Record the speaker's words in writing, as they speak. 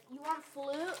want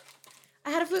flute?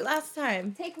 I had a flute last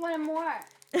time. Take one more.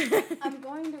 I'm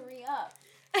going to re-up.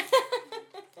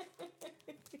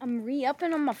 I'm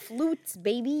re-upping on my flutes,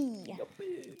 baby.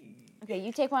 Okay,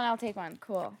 you take one, I'll take one.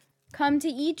 Cool. Come to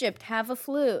Egypt, have a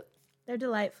flute. They're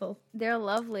delightful. They're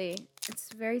lovely.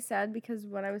 It's very sad because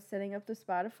when I was setting up the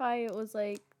Spotify, it was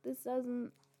like, this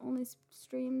doesn't only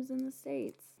streams in the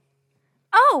States.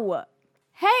 Oh!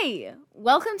 Hey!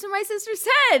 Welcome to my sister's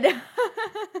head! Sorry,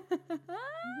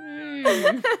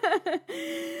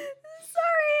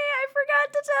 I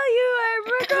forgot to tell you I'm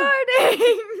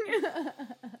recording.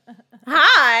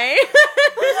 Hi!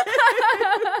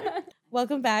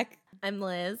 Welcome back. I'm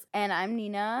Liz. And I'm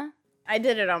Nina. I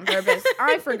did it on purpose.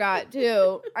 I forgot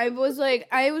too. I was like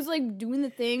doing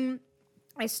the thing.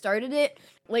 I started it.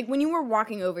 Like when you were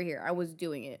walking over here, I was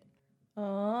doing it.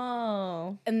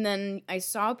 Oh. And then I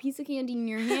saw a piece of candy in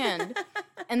your hand.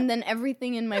 And then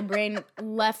everything in my brain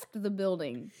left the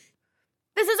building.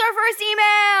 This is our first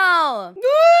email!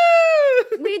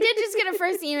 Woo! We did just get a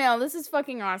first email. This is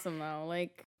fucking awesome though.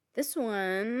 Like, this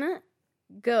one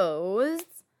goes...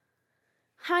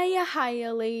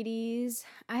 Hiya, ladies.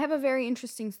 I have a very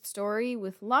interesting story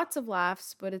with lots of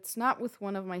laughs, but it's not with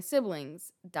one of my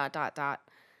siblings, ...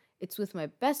 It's with my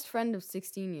best friend of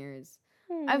 16 years.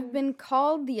 I've been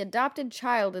called the adopted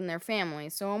child in their family,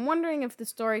 so I'm wondering if the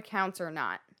story counts or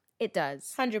not. It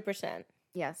does. 100%.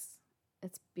 Yes,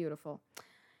 it's beautiful.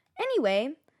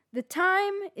 Anyway, the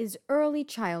time is early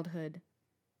childhood.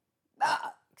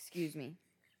 Excuse me.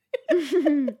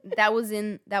 That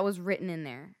was written in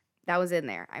there. That was in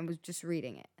there. I was just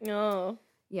reading it. Oh.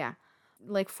 Yeah.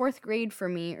 Like 4th grade for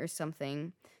me or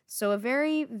something. So a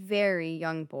very, very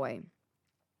young boy.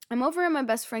 I'm over at my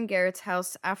best friend Garrett's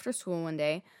house after school one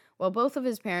day while both of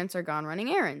his parents are gone running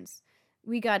errands.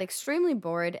 We got extremely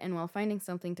bored, and while finding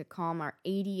something to calm our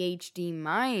ADHD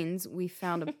minds, we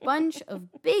found a bunch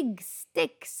of big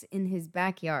sticks in his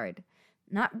backyard.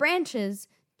 Not branches,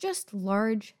 just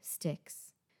large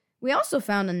sticks. We also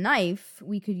found a knife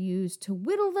we could use to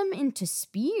whittle them into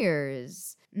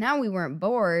spears. Now we weren't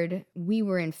bored. We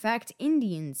were in fact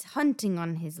Indians hunting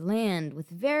on his land with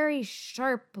very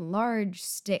sharp, large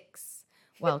sticks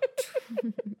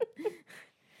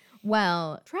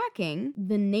while tracking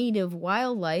the native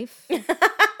wildlife.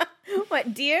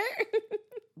 What, deer?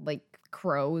 Like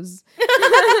crows.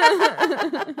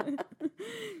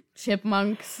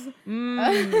 Chipmunks.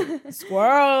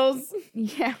 Squirrels.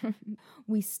 Yeah.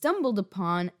 We stumbled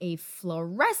upon a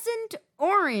fluorescent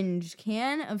orange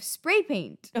can of spray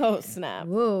paint. Oh, snap.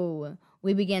 Whoa.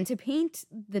 We began to paint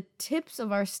the tips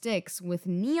of our sticks with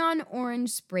neon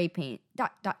orange spray paint. ...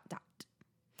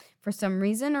 For some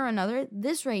reason or another,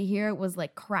 this right here was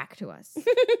like crack to us.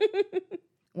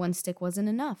 One stick wasn't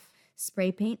enough.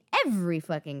 Spray paint every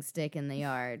fucking stick in the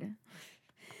yard.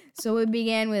 So it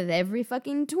began with every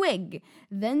fucking twig,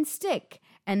 then stick,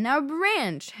 and now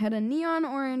branch had a neon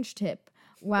orange tip.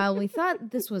 While we thought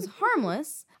this was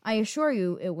harmless, I assure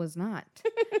you it was not.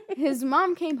 His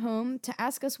mom came home to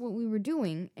ask us what we were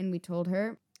doing, and we told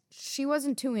her she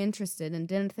wasn't too interested and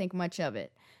didn't think much of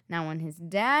it. Now when his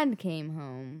dad came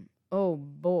home, oh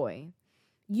boy.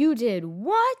 You did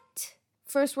what?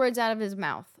 First words out of his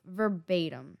mouth,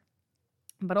 verbatim.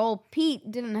 But old Pete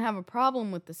didn't have a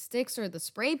problem with the sticks or the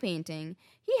spray painting.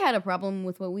 He had a problem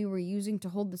with what we were using to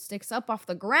hold the sticks up off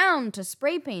the ground to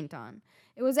spray paint on.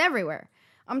 It was everywhere.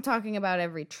 I'm talking about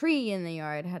every tree in the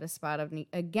yard had a spot of,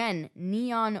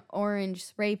 neon orange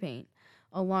spray paint.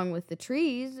 Along with the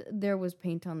trees, there was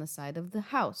paint on the side of the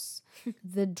house,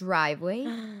 the driveway,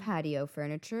 patio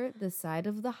furniture, the side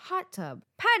of the hot tub,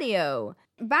 patio,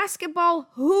 basketball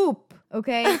hoop,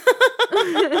 okay? How?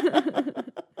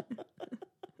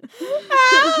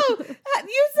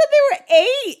 You said they were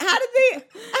 8. How did they...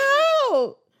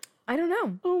 How? I don't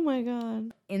know. Oh, my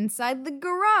God. Inside the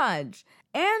garage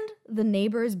and the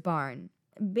neighbor's barn.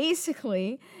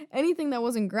 Basically, anything that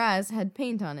wasn't grass had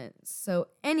paint on it. So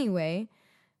anyway...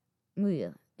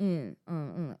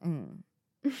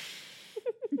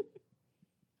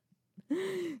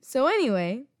 So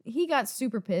anyway, he got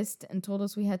super pissed and told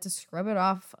us we had to scrub it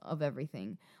off of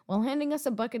everything. While handing us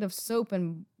a bucket of soap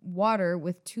and water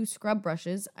with 2 scrub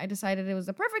brushes, I decided it was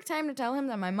the perfect time to tell him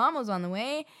that my mom was on the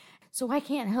way, so I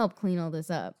can't help clean all this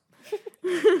up.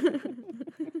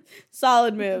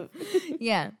 Solid move.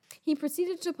 Yeah. He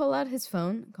proceeded to pull out his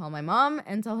phone, call my mom,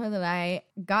 and tell her that I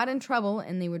got in trouble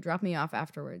and they would drop me off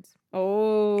afterwards.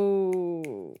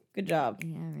 Oh, good job.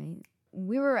 Yeah, right.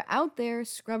 We were out there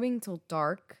scrubbing till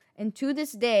dark, and to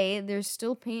this day, there's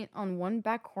still paint on one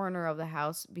back corner of the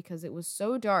house because it was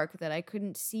so dark that I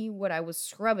couldn't see what I was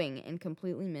scrubbing and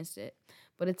completely missed it.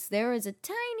 but it's there as a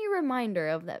tiny reminder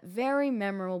of that very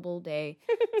memorable day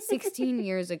 16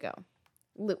 years ago.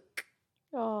 Luke.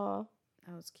 Aw,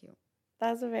 That was cute.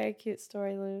 that's a very cute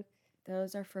story, Luke. That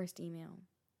was our first email.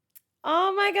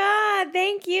 Oh my God,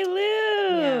 thank you,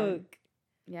 Luke.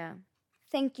 Yeah.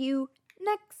 Thank you.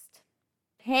 Next.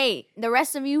 Hey, the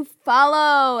rest of you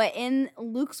follow in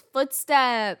Luke's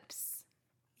footsteps.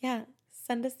 Yeah,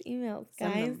 send us emails,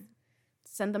 guys.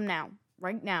 Send them now.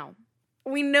 Right now.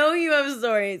 We know you have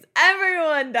stories.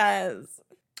 Everyone does.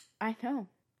 I know.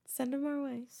 Send them our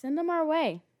way. Send them our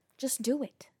way. Just do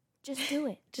it. Just do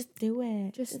it. Just do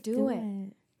it. Just do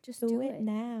it. Just do it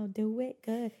now. Do it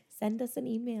good. Send us an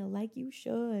email like you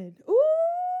should. Ooh,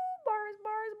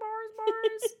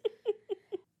 bars.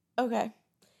 Okay.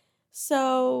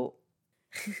 So,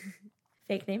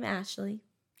 fake name Ashley,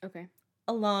 Okay.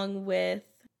 along with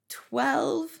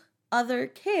 12 other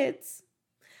kids,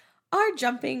 are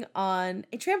jumping on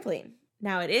a trampoline.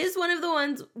 Now, it is one of the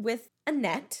ones with a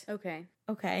net. Okay.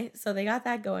 Okay, so they got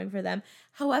that going for them.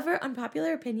 However,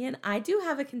 unpopular opinion, I do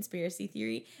have a conspiracy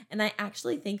theory, and I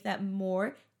actually think that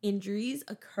more injuries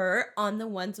occur on the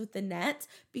ones with the net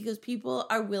because people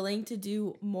are willing to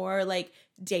do more like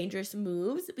dangerous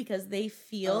moves because they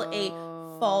feel a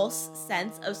false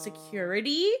sense of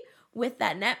security with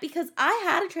that net. Because I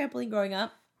had a trampoline growing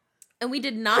up and we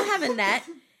did not have a net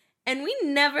and we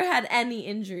never had any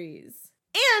injuries.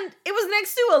 And it was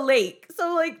next to a lake.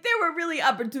 So like there were really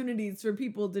opportunities for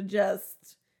people to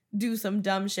just do some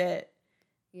dumb shit.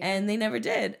 Yeah. And they never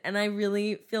did. And I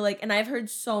really feel like, and I've heard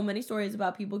so many stories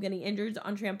about people getting injured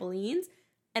on trampolines,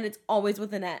 and it's always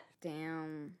with a net.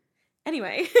 Damn.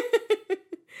 Anyway.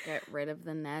 Get rid of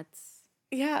the nets.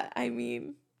 Yeah, I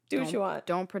mean, do what you want.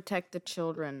 Don't protect the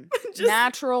children.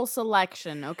 Natural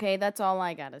selection, okay? That's all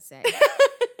I gotta say.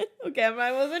 Okay,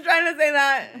 I wasn't trying to say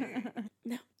that.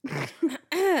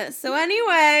 No. So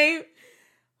anyway,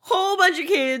 whole bunch of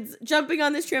kids jumping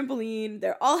on this trampoline.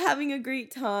 They're all having a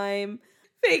great time.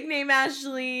 Fake name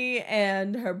Ashley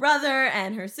and her brother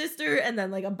and her sister and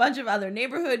then like a bunch of other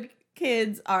neighborhood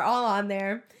kids are all on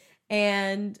there.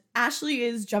 And Ashley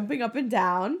is jumping up and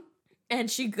down and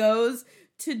she goes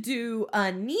to do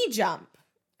a knee jump.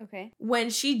 Okay. When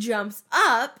she jumps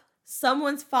up,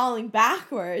 someone's falling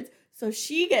backwards. So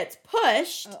she gets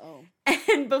pushed. Uh-oh.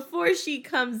 And before she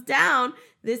comes down,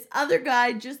 this other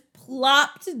guy just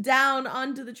plopped down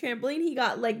onto the trampoline. He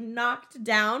got like knocked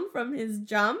down from his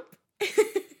jump.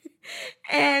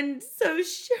 And so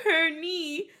her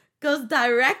knee goes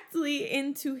directly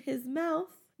into his mouth.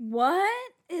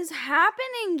 What is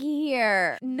happening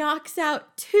here? Knocks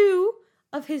out 2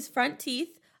 of his front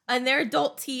teeth and they're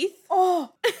adult teeth.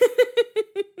 Oh.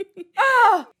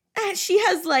 Oh. And she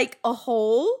has like a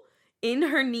hole in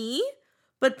her knee,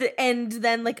 and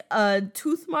then like a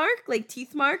tooth mark, like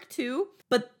teeth mark too.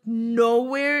 But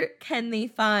nowhere can they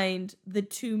find the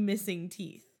 2 missing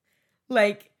teeth.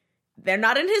 Like, they're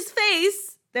not in his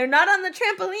face. They're not on the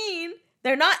trampoline.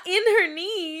 They're not in her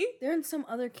knee. They're in some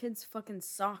other kid's fucking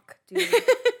sock, dude.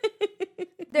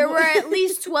 There were at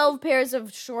least 12 pairs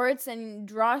of shorts and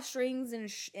drawstrings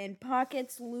and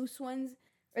pockets, loose ones,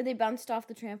 or they bounced off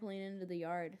the trampoline into the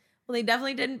yard. Well, they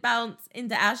definitely didn't bounce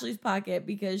into Ashley's pocket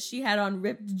because she had on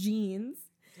ripped jeans.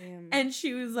 Damn. And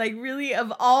she was like, really,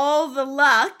 of all the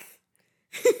luck,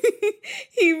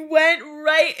 he went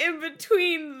right in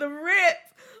between the rip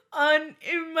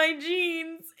in my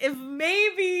jeans. If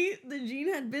maybe the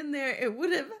jean had been there, it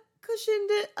would have cushioned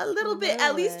it a little bit,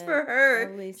 at least for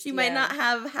her. She might not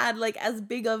have had like as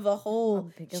big of a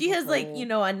hole. She has like,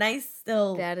 a nice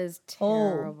still that is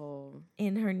terrible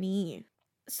in her knee.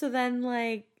 So then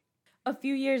like a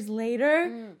few years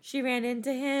later, she ran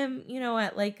into him,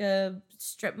 at like a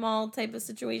strip mall type of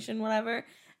situation, whatever.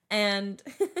 And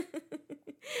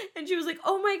and she was like,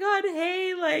 oh my God,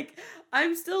 hey, like,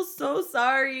 I'm still so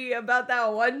sorry about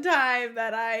that one time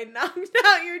that I knocked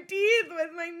out your teeth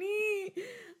with my knee.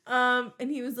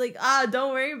 And he was like,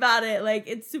 don't worry about it. Like,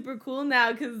 it's super cool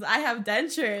now because I have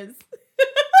dentures.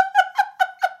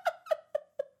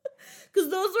 Because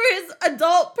those were his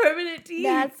adult permanent teeth.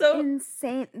 That's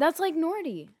insane. That's like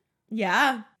Nordy.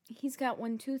 Yeah. He's got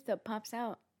one tooth that pops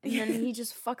out. And then he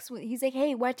just fucks with... He's like,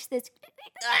 hey, watch this.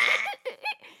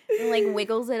 And like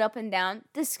wiggles it up and down.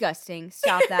 Disgusting.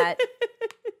 Stop that.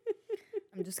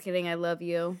 I'm just kidding. I love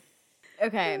you.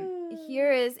 Okay.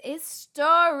 Here is a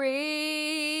story.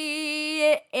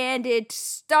 And it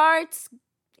starts...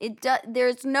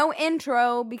 There's no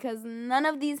intro because none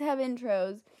of these have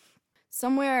intros.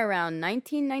 Somewhere around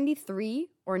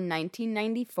 1993 or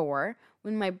 1994,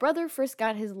 when my brother first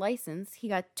got his license, he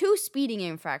got 2 speeding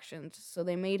infractions, so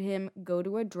they made him go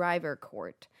to a driver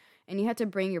court. and you had to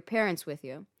bring your parents with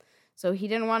you. So he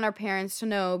didn't want our parents to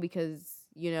know because,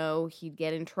 he'd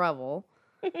get in trouble.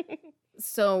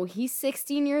 So he's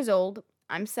 16 years old.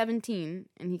 I'm 17,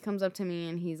 and he comes up to me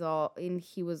and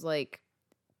he was like,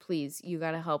 please, you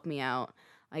got to help me out.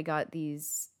 I got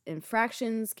these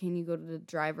infractions. Can you go to the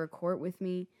driver court with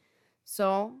me?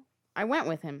 So I went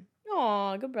with him.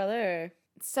 Aw, good brother.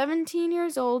 17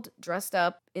 years old, dressed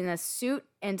up in a suit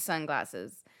and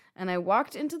sunglasses. And I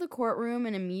walked into the courtroom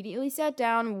and immediately sat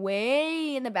down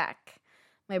way in the back.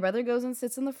 My brother goes and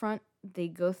sits in the front. They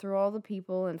go through all the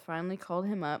people and finally called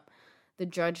him up. The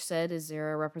judge said, is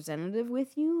there a representative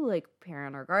with you, like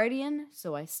parent or guardian?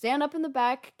 So I stand up in the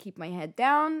back, keep my head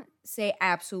down, say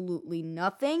absolutely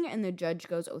nothing. And the judge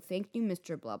goes, oh, thank you,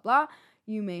 Mr. Blah, blah.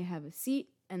 You may have a seat.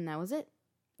 And that was it.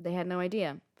 They had no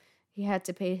idea. He had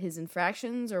to pay his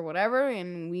infractions or whatever,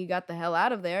 and we got the hell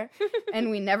out of there.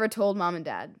 And we never told mom and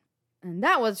dad. And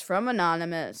that was from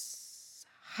Anonymous.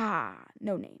 Ha,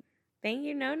 no name. Thank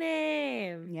you, No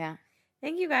Name. Yeah.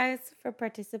 Thank you guys for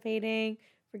participating,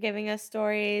 for giving us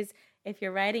stories. If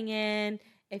you're writing in,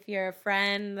 if you're a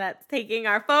friend that's taking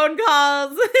our phone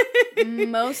calls.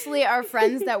 Mostly our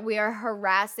friends that we are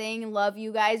harassing. Love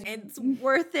you guys. It's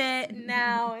worth it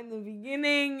now in the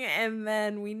beginning. And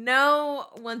then we know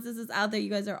once this is out there, you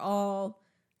guys are all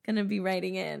going to be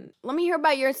writing in. Let me hear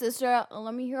about your sister.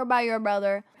 Let me hear about your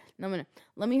brother. No.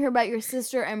 Let me hear about your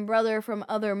sister and brother from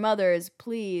other mothers,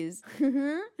 please.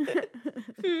 A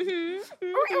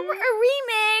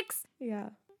remix. Yeah.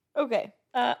 Okay.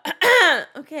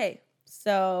 Okay.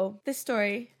 So this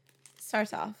story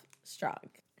starts off strong.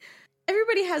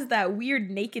 Everybody has that weird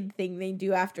naked thing they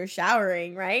do after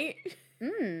showering, right?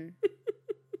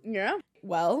 Yeah.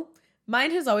 Well, mine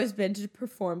has always been to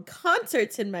perform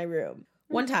concerts in my room.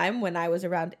 One time when I was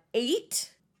around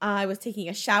 8, I was taking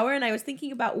a shower and I was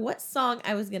thinking about what song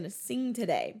I was going to sing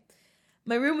today.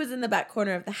 My room was in the back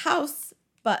corner of the house,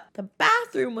 but the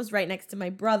bathroom was right next to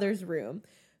my brother's room,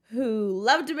 who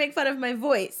loved to make fun of my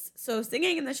voice. So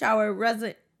singing in the shower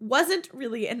wasn't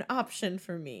really an option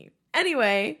for me.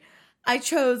 Anyway, I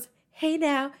chose Hey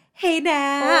Now, Hey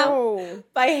Now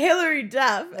by Hilary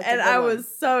Duff, and I was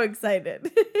so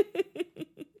excited.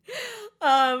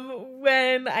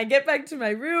 When I get back to my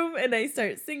room and I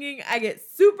start singing, I get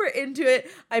super into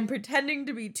it. I'm pretending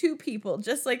to be 2 people,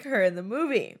 just like her in the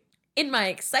movie. In my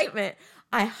excitement,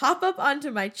 I hop up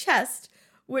onto my chest,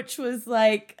 which was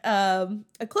like a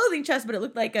clothing chest, but it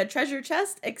looked like a treasure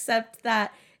chest, except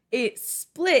that it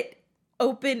split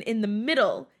open in the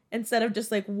middle instead of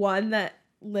just like one that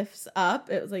lifts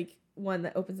up. It was like one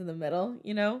that opens in the middle,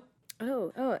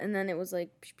 Oh, and then it was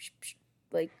like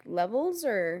levels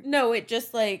or? No, it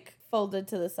just like folded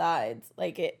to the sides.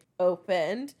 Like it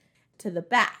opened to the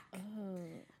back.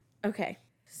 Oh. Okay.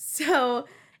 So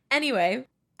anyway,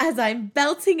 as I'm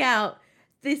belting out,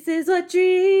 this is what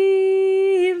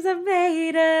dreams are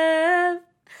made of,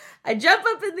 I jump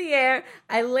up in the air.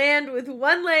 I land with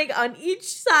one leg on each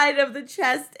side of the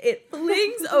chest. It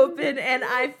flings open and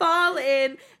I fall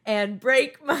in and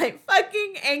break my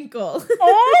fucking ankle.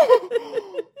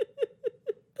 Oh!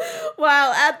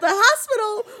 While at the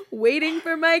hospital waiting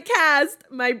for my cast,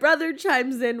 my brother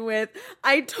chimes in with,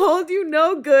 I told you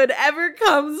no good ever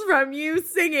comes from you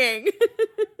singing.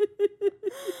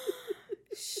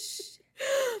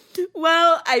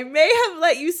 Well, I may have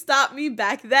let you stop me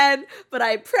back then, but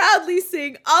I proudly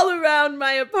sing all around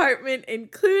my apartment,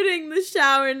 including the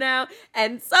shower now,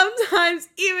 and sometimes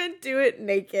even do it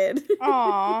naked.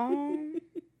 Aww.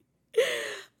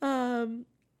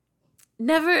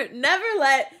 Never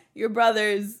let your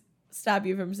brothers stop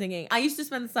you from singing. I used to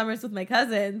spend the summers with my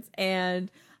cousins, and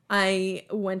I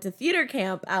went to theater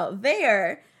camp out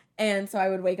there, and so I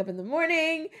would wake up in the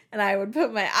morning, and I would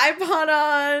put my iPod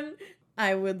on.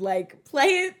 I would like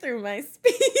play it through my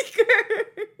speaker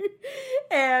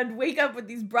and wake up with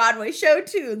these Broadway show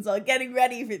tunes while getting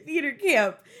ready for theater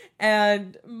camp.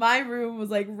 And my room was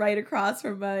like right across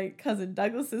from my cousin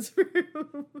Douglas's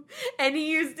room. And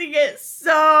he used to get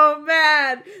so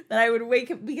mad that I would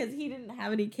wake up because he didn't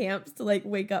have any camps to like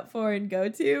wake up for and go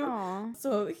to. Aww.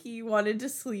 So he wanted to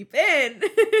sleep in.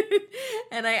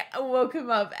 And I woke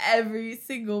him up every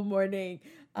single morning.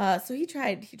 So he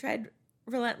tried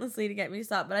relentlessly to get me to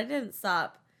stop, but I didn't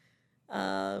stop.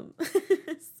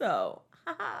 So,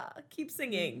 keep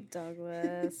singing.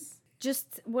 Douglas.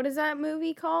 Just, what is that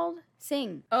movie called?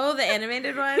 Sing. Oh, the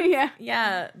animated one? Yeah.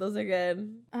 Yeah, those are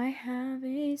good. I have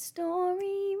a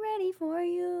story ready for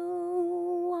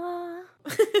you.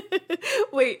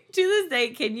 Wait, to this day,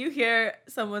 can you hear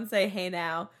someone say, hey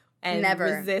now, and Never.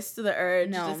 resist the urge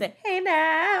No. to say, hey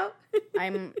now?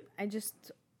 I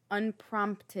just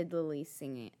unpromptedly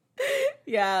sing it.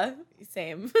 Yeah,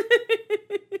 same.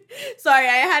 Sorry,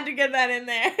 I had to get that in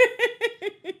there.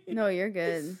 No, you're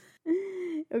good.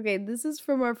 Okay, this is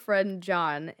from our friend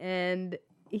John, and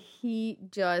he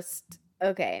just...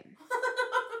 Okay.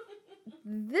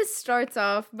 This starts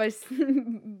off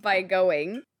by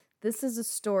going, this is a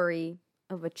story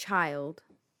of a child,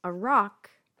 a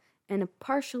rock, and a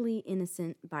partially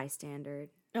innocent bystander.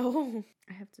 Oh.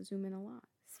 I have to zoom in a lot.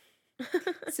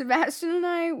 Sebastian and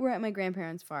I were at my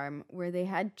grandparents' farm, where they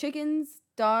had chickens,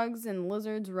 dogs, and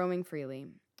lizards roaming freely.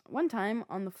 One time,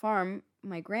 on the farm,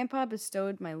 my grandpa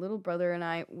bestowed my little brother and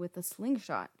I with a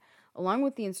slingshot, along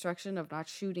with the instruction of not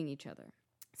shooting each other.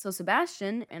 So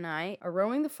Sebastian and I are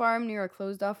roaming the farm near a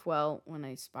closed-off well when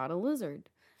I spot a lizard.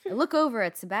 I look over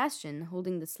at Sebastian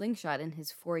holding the slingshot in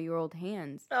his 4-year-old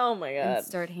hands. Oh my God. And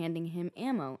start handing him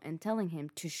ammo and telling him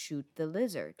to shoot the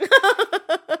lizard.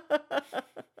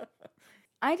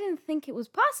 I didn't think it was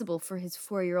possible for his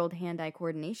 4-year-old hand-eye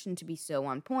coordination to be so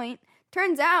on point.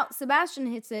 Turns out Sebastian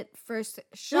hits it first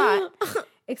shot,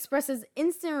 expresses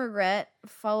instant regret,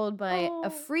 followed by a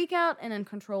freak out and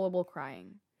uncontrollable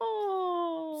crying.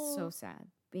 Oh. So sad.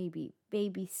 Baby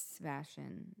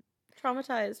Sebastian.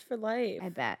 Traumatized for life. I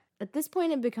bet. At this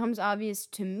point, it becomes obvious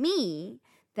to me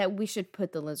that we should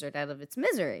put the lizard out of its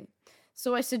misery.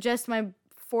 So I suggest my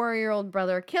 4-year-old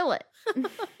brother kill it.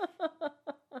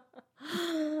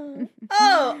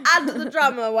 Oh, add to the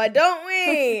drama, why don't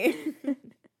we?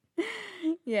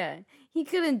 Yeah, he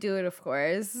couldn't do it, of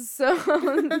course. So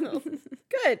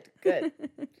Good.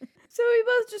 So we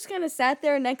both just kind of sat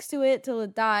there next to it till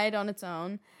it died on its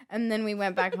own, and then we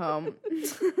went back home,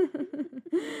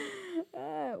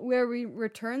 where we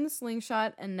returned the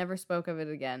slingshot and never spoke of it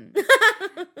again.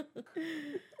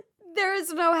 There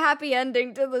is no happy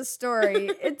ending to the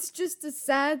story. It's just a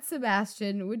sad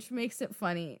Sebastian, which makes it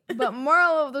funny. But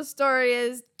moral of the story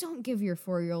is, don't give your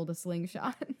 4-year-old a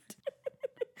slingshot.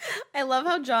 I love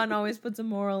how John always puts a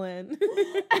moral in.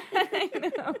 I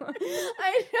know.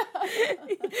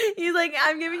 He's like,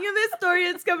 I'm giving you this story.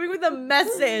 It's coming with a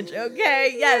message,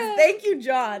 okay? Yes, thank you,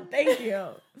 John. Thank you.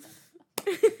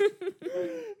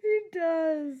 He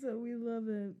does. We love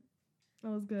it. That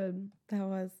was good. That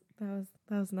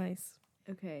was nice.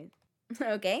 Okay.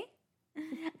 Okay.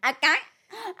 Okay.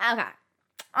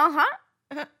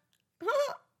 Uh-huh.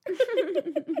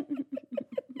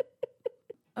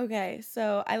 Okay,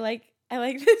 so I like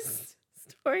this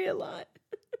story a lot.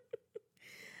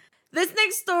 This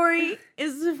next story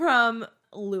is from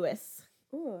Lewis.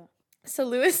 Ooh. So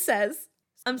Lewis says,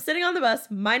 I'm sitting on the bus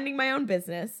minding my own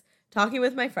business, talking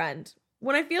with my friend,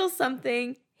 when I feel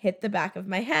something hit the back of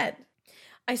my head.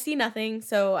 I see nothing,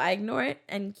 so I ignore it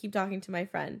and keep talking to my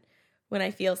friend. When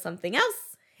I feel something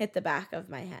else hit the back of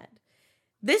my head.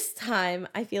 This time,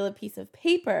 I feel a piece of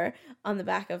paper on the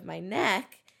back of my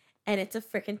neck, and it's a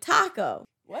freaking taco.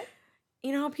 What?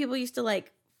 You know how people used to,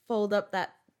 like, fold up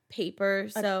that paper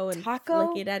and taco?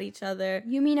 flick it at each other?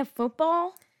 You mean a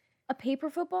football? A paper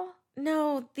football?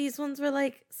 No, these ones were,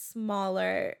 like,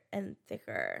 smaller and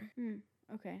thicker.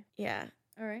 Okay. Yeah.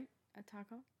 All right. A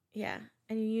taco? Yeah.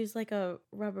 And you use, like, a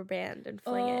rubber band and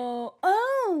fling it.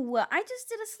 Oh, I just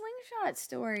did a slingshot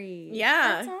story.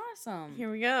 Yeah. That's awesome.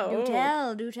 Here we go.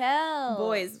 Do tell.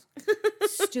 Boys.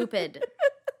 Stupid.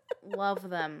 Love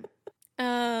them.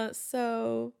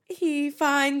 So he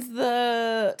finds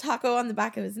the taco on the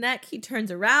back of his neck. He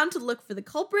turns around to look for the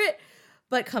culprit,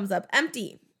 but comes up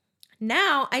empty.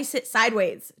 Now I sit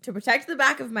sideways to protect the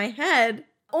back of my head,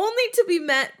 only to be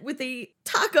met with a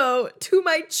taco to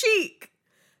my cheek.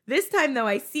 This time, though,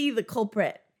 I see the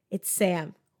culprit. It's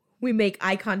Sam. We make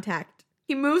eye contact.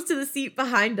 He moves to the seat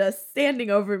behind us,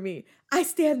 standing over me. I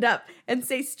stand up and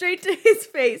say straight to his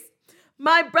face,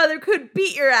 "My brother could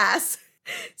beat your ass."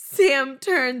 Sam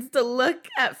turns to look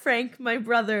at Frank, my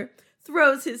brother,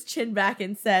 throws his chin back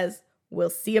and says,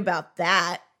 "We'll see about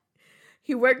that."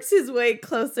 He works his way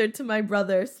closer to my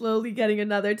brother, slowly getting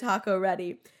another taco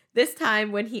ready. This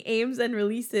time, when he aims and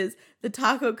releases, the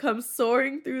taco comes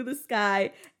soaring through the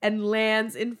sky and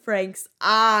lands in Frank's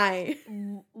eye.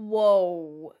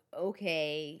 Whoa.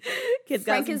 Okay. Kid's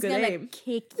Frank got some is good gonna aim.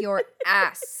 kick your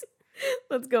ass.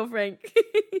 Let's go, Frank.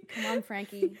 Come on,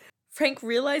 Frankie. Frank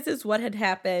realizes what had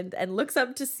happened and looks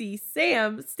up to see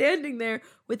Sam standing there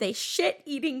with a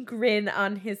shit-eating grin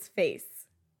on his face.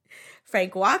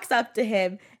 Frank walks up to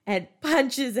him and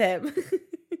punches him.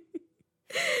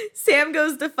 Sam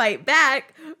goes to fight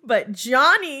back, but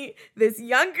Johnny, this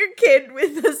younger kid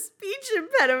with a speech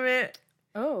impediment,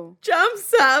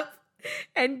 jumps up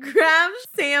and grabs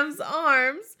Sam's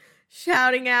arms,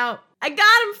 shouting out, "I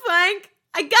got him, Frank!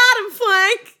 I got him,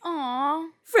 Frank!" Aww.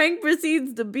 Frank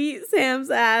proceeds to beat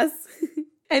Sam's ass,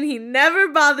 And he never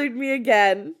bothered me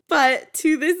again. But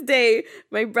to this day,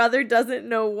 my brother doesn't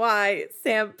know why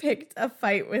Sam picked a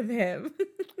fight with him.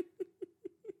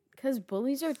 Because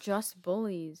bullies are just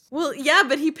bullies. Well, yeah,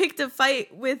 but he picked a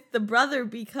fight with the brother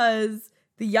because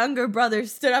the younger brother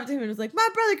stood up to him and was like, my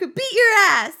brother could beat your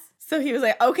ass. So he was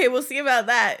like, okay, we'll see about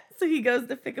that. So he goes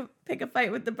to pick a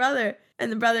fight with the brother.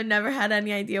 And the brother never had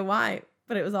any idea why.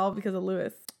 But it was all because of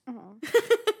Lewis.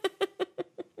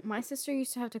 My sister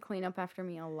used to have to clean up after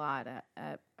me a lot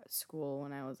at school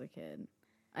when I was a kid.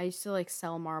 I used to, like,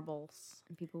 sell marbles,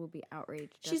 and people would be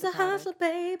outraged. She's a hustler,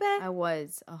 baby. I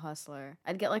was a hustler.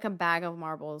 I'd get, like, a bag of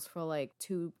marbles for, like,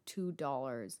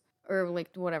 $2. Or,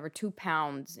 like, whatever, 2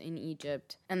 pounds in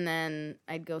Egypt. And then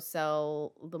I'd go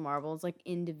sell the marbles, like,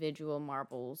 individual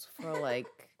marbles for,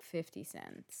 like, 50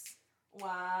 cents.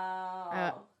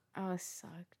 Wow. I was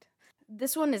sucked.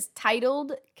 This one is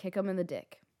titled, Kick 'em in the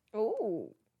Dick. Oh.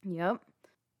 Yep.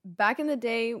 Back in the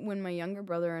day when my younger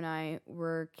brother and I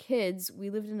were kids, we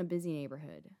lived in a busy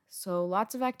neighborhood. So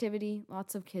lots of activity,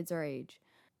 lots of kids our age.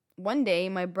 One day,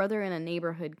 my brother and a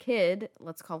neighborhood kid,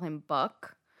 let's call him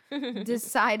Buck,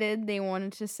 decided they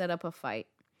wanted to set up a fight.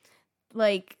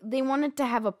 Like, they wanted to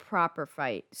have a proper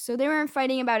fight. So they weren't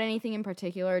fighting about anything in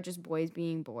particular, just boys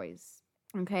being boys.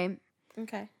 Okay?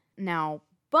 Okay. Now,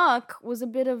 Buck was a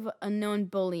bit of a known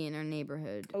bully in our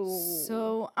neighborhood. Oh.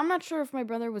 So I'm not sure if my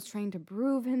brother was trying to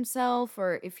prove himself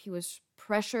or if he was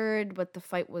pressured, but the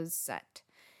fight was set.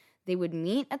 They would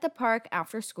meet at the park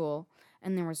after school,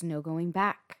 and there was no going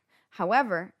back.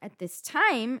 However, at this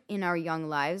time in our young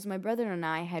lives, my brother and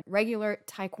I had regular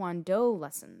taekwondo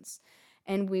lessons,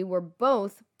 and we were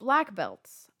both black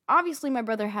belts. Obviously, my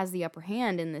brother has the upper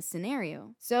hand in this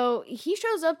scenario. So he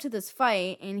shows up to this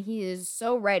fight, and he is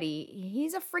so ready.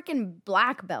 He's a freaking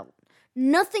black belt.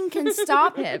 Nothing can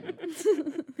stop him.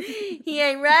 He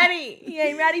ain't ready. He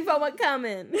ain't ready for what's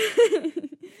coming.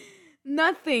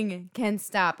 Nothing can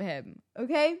stop him,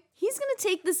 okay? He's gonna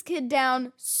take this kid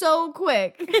down so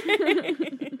quick.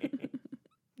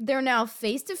 They're now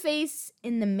face to face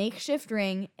in the makeshift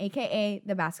ring, aka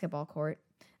the basketball court.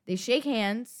 They shake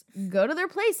hands, go to their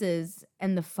places,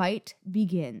 and the fight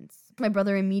begins. My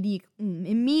brother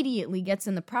immediately gets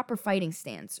in the proper fighting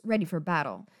stance, ready for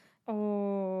battle.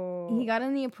 Oh. He got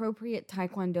in the appropriate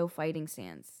taekwondo fighting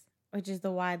stance. Which is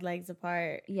the wide legs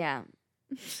apart. Yeah.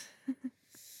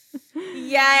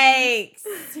 Yikes.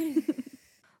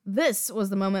 This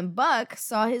was the moment Buck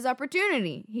saw his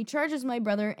opportunity. He charges my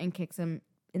brother and kicks him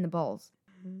in the balls.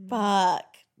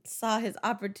 Buck saw his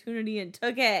opportunity and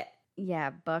took it. Yeah,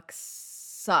 Buck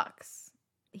sucks.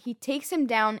 He takes him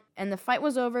down, and the fight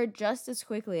was over just as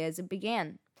quickly as it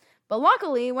began. But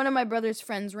luckily, one of my brother's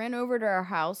friends ran over to our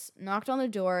house, knocked on the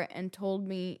door, and told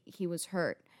me he was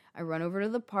hurt. I run over to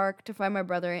the park to find my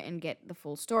brother and get the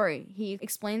full story. He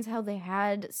explains how they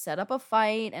had set up a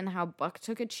fight and how Buck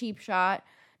took a cheap shot.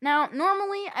 Now,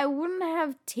 normally, I wouldn't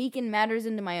have taken matters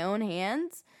into my own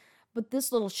hands, but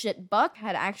this little shit Buck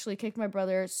had actually kicked my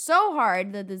brother so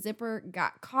hard that the zipper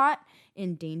got caught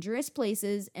in dangerous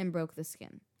places and broke the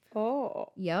skin.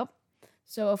 Oh. Yep.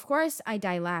 So, of course, I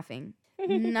die laughing.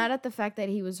 Not at the fact that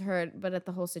he was hurt, but at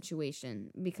the whole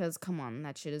situation. Because, come on,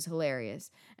 that shit is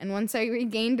hilarious. And once I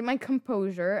regained my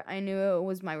composure, I knew it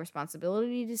was my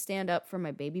responsibility to stand up for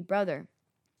my baby brother.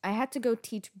 I had to go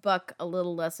teach Buck a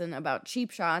little lesson about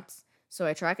cheap shots. So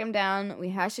I track him down, we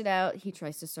hash it out, he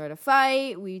tries to start a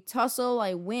fight, we tussle,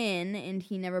 I win, and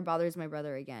he never bothers my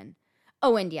brother again.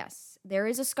 Oh, and yes, there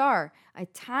is a scar, a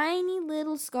tiny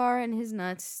little scar in his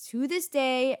nuts to this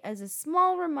day as a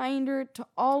small reminder to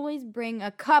always bring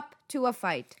a cup to a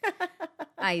fight.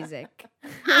 Isaac.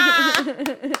 Isaac!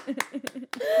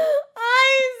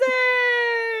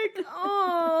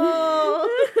 Oh!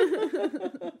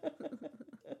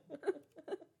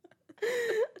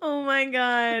 Oh my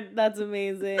god, that's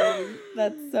amazing.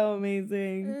 That's so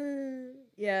amazing.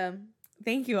 Yeah.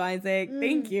 Thank you, Isaac.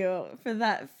 Thank you for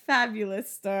that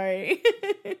fabulous story.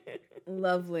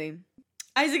 Lovely.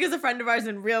 Isaac is a friend of ours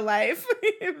in real life.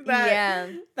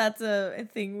 Yeah. That's a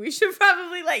thing we should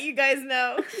probably let you guys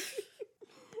know.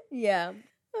 Yeah.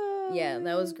 Yeah,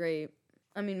 that was great.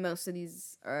 I mean, most of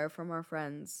these are from our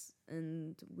friends,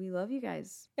 and we love you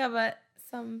guys. Yeah, but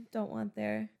some don't want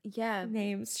their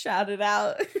names shouted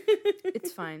out.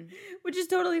 It's fine. Which is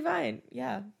totally fine.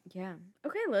 Yeah. Yeah.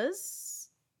 Okay, Liz.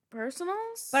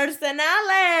 Personals? Personale!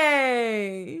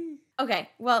 Okay,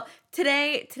 well,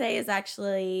 today is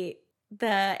actually the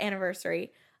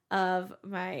anniversary of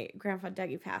my grandpa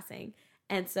Dougie passing.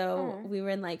 And so we were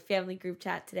in like family group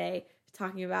chat today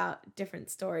talking about different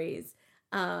stories.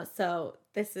 So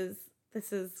this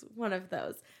is one of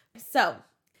those. So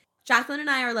Jacqueline and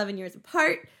I are 11 years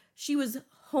apart. She was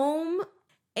home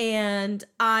and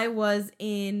I was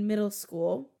in middle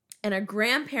school, and our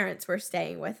grandparents were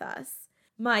staying with us.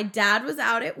 My dad was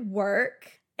out at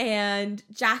work, and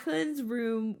Jacqueline's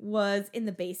room was in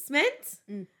the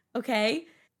basement. Okay?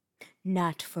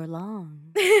 Not for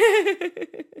long.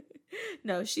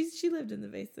 No, she lived in the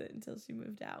basement until she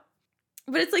moved out.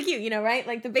 But it's like you know, right?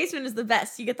 Like the basement is the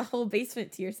best. You get the whole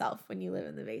basement to yourself when you live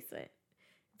in the basement.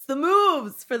 It's the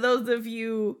moves for those of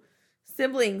you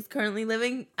siblings currently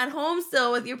living at home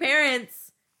still with your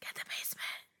parents. Get the basement.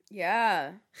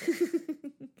 Yeah.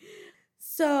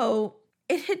 So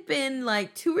it had been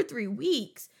like 2 or 3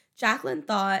 weeks. Jacqueline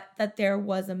thought that there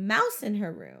was a mouse in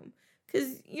her room.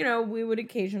 Because, you know, we would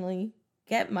occasionally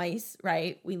get mice,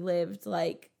 right? We lived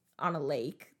like on a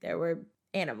lake. There were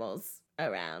animals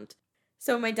around.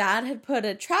 So my dad had put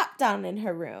a trap down in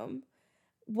her room.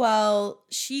 Well,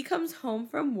 she comes home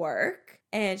from work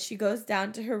and she goes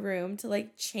down to her room to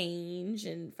like change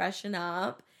and freshen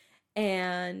up.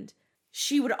 And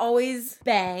she would always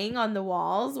bang on the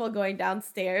walls while going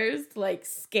downstairs to like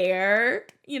scare,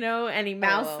 you know, any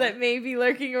mouse that may be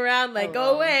lurking around. Like,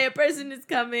 go away, a person is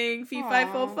coming. Fee, fi,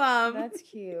 fo, fum. That's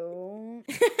cute.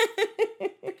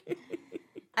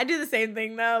 I do the same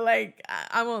thing though. Like,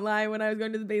 I won't lie, when I was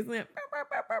going to the basement,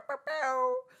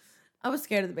 I was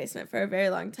scared of the basement for a very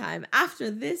long time after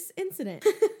this incident.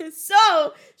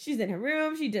 So she's in her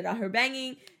room. She did all her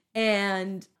banging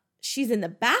and she's in the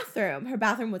bathroom. Her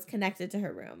bathroom was connected to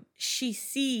her room. She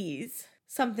sees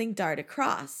something dart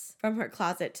across from her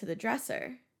closet to the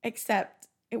dresser, except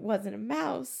it wasn't a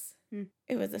mouse.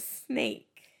 It was a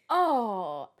snake.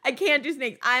 Oh. I can't do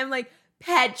snakes. I'm like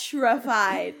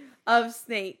petrified of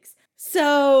snakes.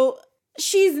 So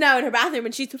she's now in her bathroom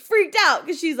and she's freaked out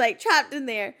because she's like trapped in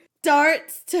there.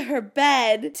 Darts to her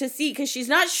bed to see, because she's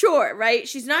not sure, right?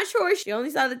 She's not sure. She only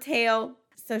saw the tail.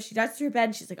 So she darts to her bed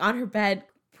and she's like on her bed,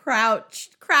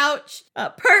 crouched,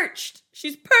 perched.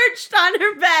 She's perched on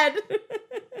her bed.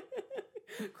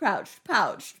 Crouched,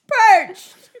 pouched,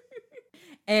 perched.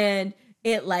 And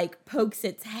it like pokes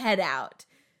its head out.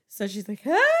 So she's like,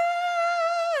 ah!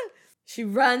 She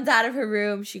runs out of her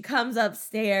room. She comes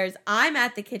upstairs. I'm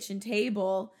at the kitchen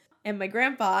table, and my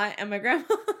grandpa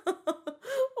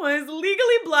was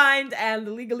legally blind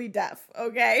and legally deaf,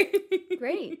 okay?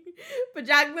 Great. But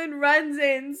Jacqueline runs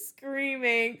in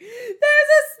screaming, there's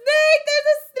a snake! There's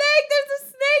a snake! There's a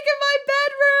snake in my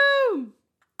bedroom!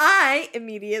 I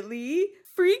immediately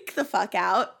freak the fuck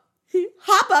out,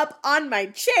 hop up on my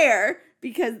chair,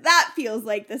 because that feels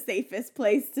like the safest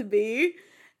place to be.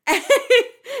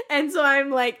 And so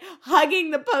I'm like hugging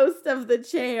the post of the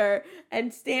chair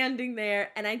and standing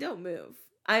there, and I don't move.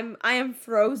 I am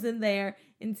frozen there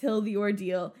until the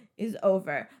ordeal is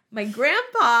over. My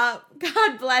grandpa,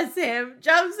 God bless him,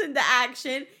 jumps into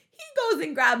action. He goes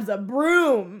and grabs a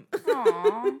broom.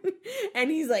 Aww.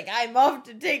 And he's like, I'm off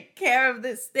to take care of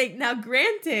this snake. Now,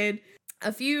 granted,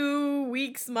 a few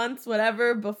weeks, months,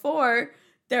 whatever before,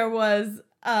 there was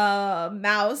a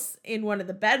mouse in one of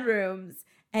the bedrooms,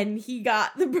 and he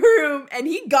got the broom and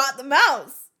he got the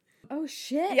mouse. Oh,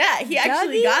 shit. Yeah, he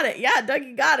actually got it. Yeah,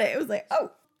 Dougie got it. It was like,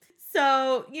 oh.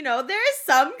 So, you know, there is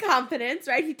some confidence,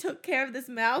 right? He took care of this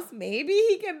mouse. Maybe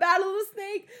he can battle the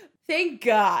snake. Thank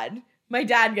God my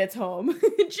dad gets home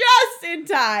just in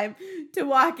time to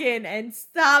walk in and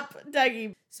stop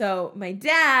Dougie. So my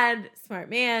dad, smart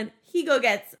man, he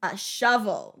gets a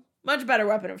shovel. Much better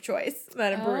weapon of choice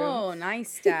than a broom. Oh,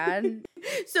 nice, Dad.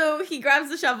 So he grabs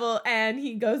the shovel and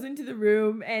he goes into the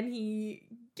room and he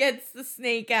gets the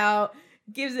snake out,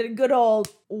 gives it a good old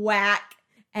whack,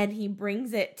 and he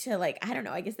brings it to, like, I don't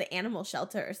know, I guess the animal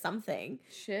shelter or something.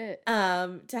 Shit.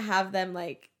 To have them,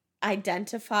 like,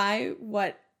 identify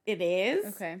what it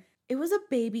is. Okay. It was a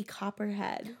baby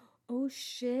copperhead. Oh,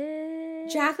 shit.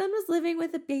 Jacqueline was living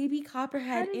with a baby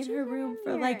copperhead in her room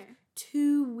for, like,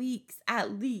 2 weeks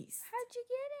at least. How'd you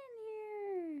get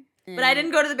in here? But I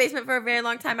didn't go to the basement for a very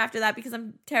long time after that because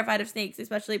I'm terrified of snakes,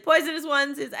 especially poisonous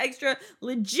ones. Is extra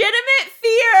legitimate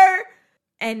fear.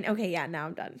 And okay, yeah, now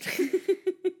I'm done.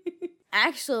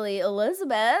 Actually,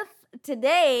 Elizabeth,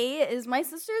 today is my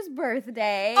sister's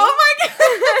birthday. Oh my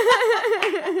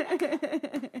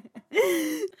God!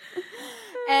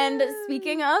 And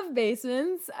speaking of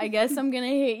basements, I guess I'm going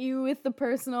to hit you with the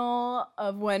personal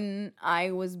of when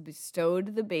I was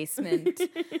bestowed the basement.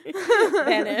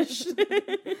 Vanish.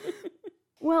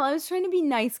 Well, I was trying to be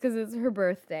nice because it's her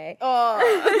birthday.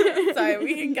 Oh, sorry,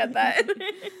 we can get that.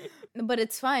 But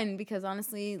it's fine because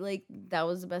honestly, like, that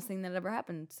was the best thing that ever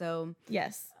happened. So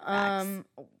yes.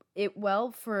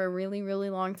 For a really, really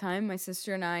long time, my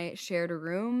sister and I shared a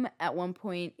room. At one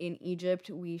point in Egypt,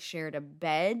 we shared a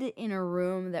bed in a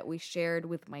room that we shared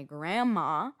with my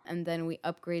grandma. And then we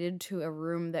upgraded to a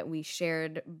room that we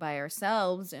shared by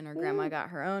ourselves, and our grandma got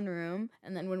her own room.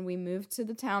 And then when we moved to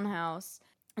the townhouse,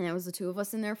 and it was the two of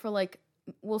us in there for like,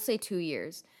 we'll say 2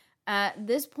 years. At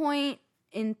this point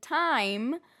in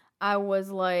time, I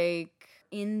was like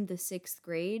in the 6th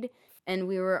grade, and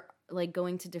we were like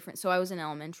going to different, so I was in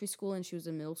elementary school and she was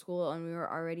in middle school, and we were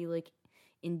already like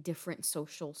in different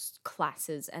social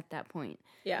classes at that point.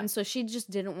 Yeah. And so she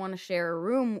just didn't want to share a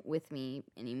room with me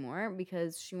anymore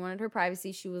because she wanted her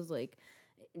privacy. She was like,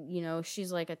 you know,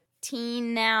 she's like a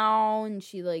teen now, and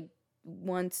she like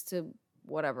wants to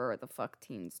whatever the fuck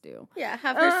teens do. Yeah,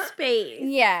 have her space.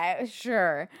 Yeah,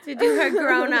 sure. To do her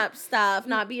grown-up stuff,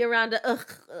 not be around a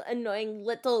annoying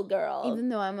little girl. Even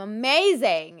though I'm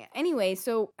amazing. Anyway,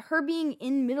 so her being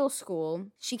in middle school,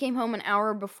 she came home an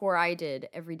hour before I did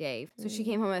every day. So she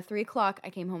came home at 3 o'clock.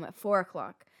 I came home at 4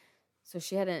 o'clock. So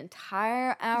she had an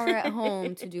entire hour at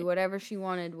home to do whatever she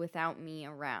wanted without me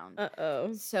around.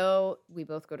 Uh-oh. So we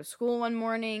both go to school one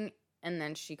morning, and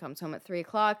then she comes home at 3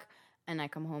 o'clock. And I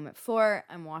come home at 4.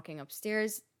 I'm walking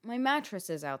upstairs. My mattress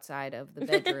is outside of the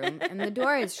bedroom, and the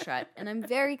door is shut. And I'm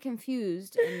very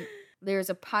confused. And there's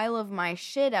a pile of my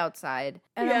shit outside.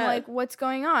 And I'm like, what's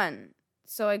going on?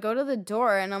 So I go to the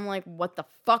door, and I'm like, what the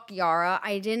fuck, Yara?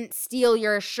 I didn't steal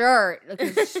your shirt.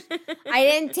 I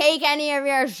didn't take any of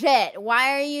your shit.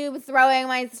 Why are you throwing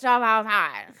my stuff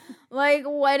outside? Like,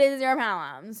 what is your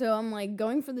problem? So I'm like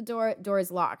going for the door. Door is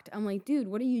locked. I'm like, dude,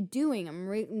 what are you doing?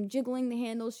 I'm jiggling the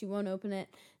handle. She won't open it.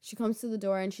 She comes to the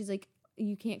door and she's like,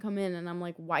 you can't come in. And I'm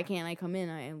like, why can't I come in?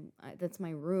 I that's my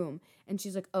room. And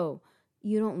she's like, oh,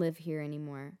 you don't live here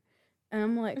anymore. And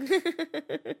I'm like,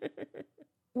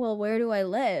 well, where do I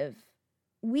live?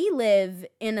 We live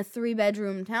in a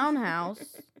 3-bedroom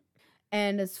townhouse.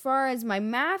 And as far as my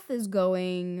math is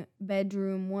going,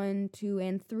 bedroom 1, 2,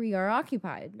 and 3 are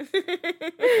occupied.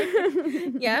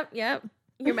 Yep.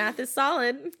 Your math is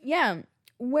solid. Yeah.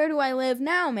 Where do I live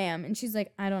now, ma'am? And she's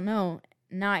like, I don't know.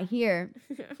 Not here.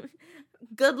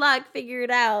 Good luck. Figure it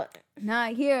out.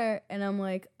 Not here. And I'm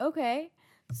like, okay.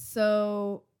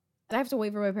 So I have to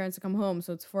wait for my parents to come home.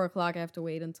 So it's 4 o'clock. I have to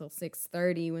wait until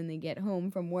 6:30 when they get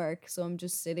home from work. So I'm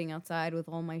just sitting outside with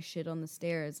all my shit on the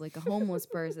stairs like a homeless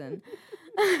person.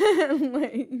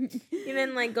 You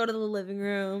didn't like go to the living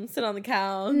room, sit on the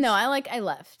couch. No, I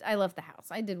left. I left the house.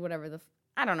 I did whatever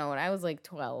I don't know what. I was like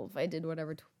 12. I did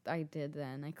whatever I did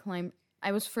then.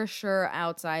 I was for sure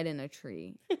outside in a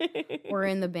tree or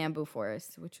in the bamboo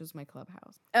forest, which was my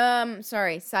clubhouse.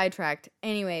 Sorry, sidetracked.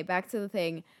 Anyway, back to the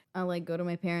thing. I like go to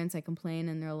my parents, I complain,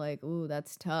 and they're like, ooh,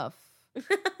 that's tough.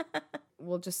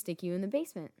 We'll just stick you in the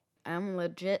basement. I'm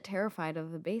legit terrified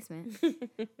of the basement.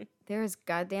 There's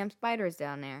goddamn spiders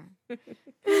down there.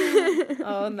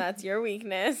 Oh, and that's your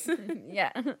weakness.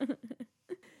 Yeah.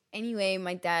 Anyway,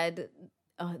 my dad,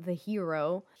 the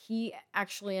hero, he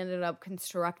actually ended up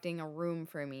constructing a room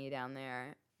for me down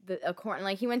there.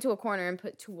 He went to a corner and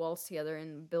put 2 walls together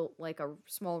and built like a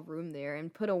small room there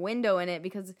and put a window in it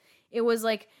because it was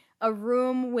like a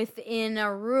room within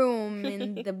a room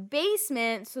in the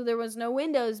basement, so there was no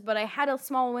windows, but I had a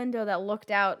small window that looked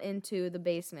out into the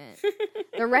basement.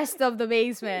 The rest of the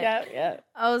basement. Yeah.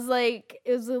 I was like,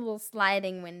 it was a little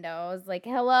sliding window. I was like,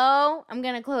 hello? I'm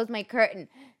going to close my curtain.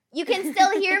 You can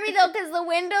still hear me though because the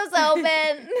window's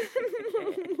open.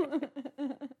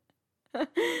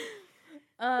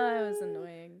 It was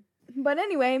annoying. But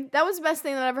anyway, that was the best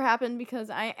thing that ever happened because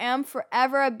I am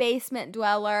forever a basement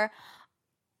dweller.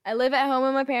 I live at home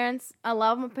with my parents. I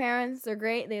love my parents. They're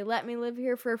great. They let me live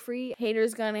here for free.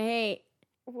 Haters gonna hate.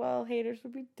 Well, haters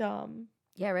would be dumb.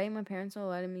 Yeah, right? My parents are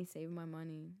letting me save my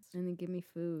money. And they give me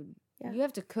food. Yeah. You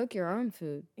have to cook your own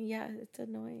food. Yeah, it's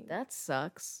annoying. That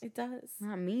sucks. It does.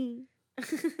 Not me.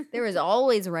 There is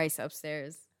always rice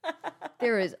upstairs.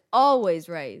 There is always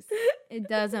rice. It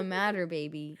doesn't matter,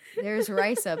 baby. There's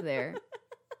rice up there.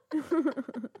 It's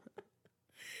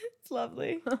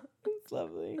lovely. It's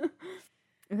lovely.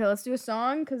 Okay, let's do a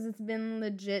song because it's been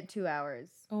legit 2 hours.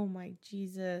 Oh my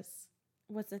Jesus.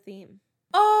 What's the theme?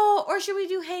 Oh, or should we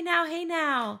do Hey Now, Hey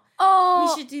Now?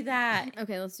 Oh! We should do that.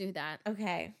 Okay, let's do that.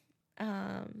 Okay.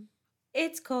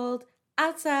 It's cold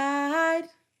outside.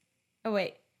 Oh,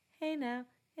 wait. Hey now,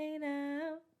 hey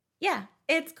now. Yeah,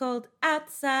 it's cold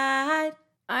outside.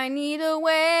 I need to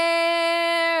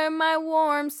wear my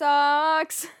warm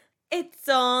socks. It's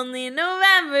only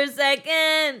November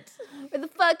 2nd. Where the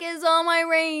fuck is all my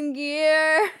rain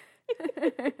gear?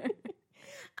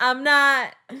 I'm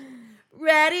not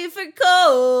ready for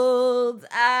cold.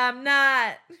 I'm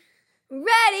not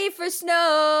ready for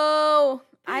snow.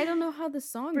 I don't know how the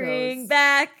song bring goes.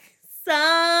 back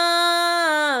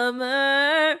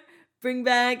summer. Bring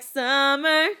back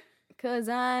summer. 'Cause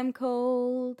I'm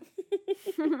cold.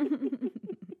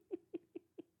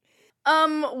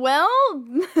 Well,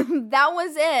 that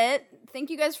was it. Thank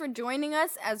you guys for joining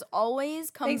us. As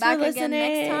always, come Thanks back for again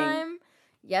next listening. time.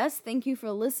 Yes, thank you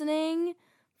for listening.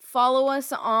 Follow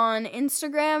us on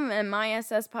Instagram at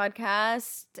MySS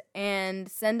Podcast and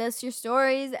send us your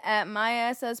stories at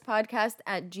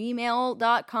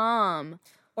mysspodcast@gmail.com.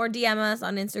 Or DM us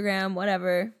on Instagram,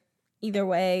 whatever. Either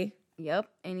way. Yep,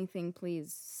 anything,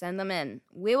 please send them in.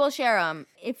 We will share them.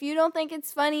 If you don't think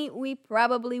it's funny, we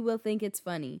probably will think it's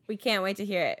funny. We can't wait to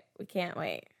hear it. We can't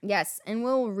wait. Yes, and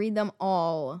we'll read them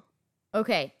all.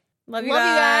 Okay. Love you Love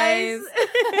guys. you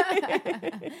guys.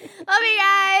 Love you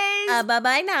guys.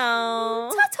 Bye-bye now.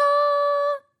 Ta-ta.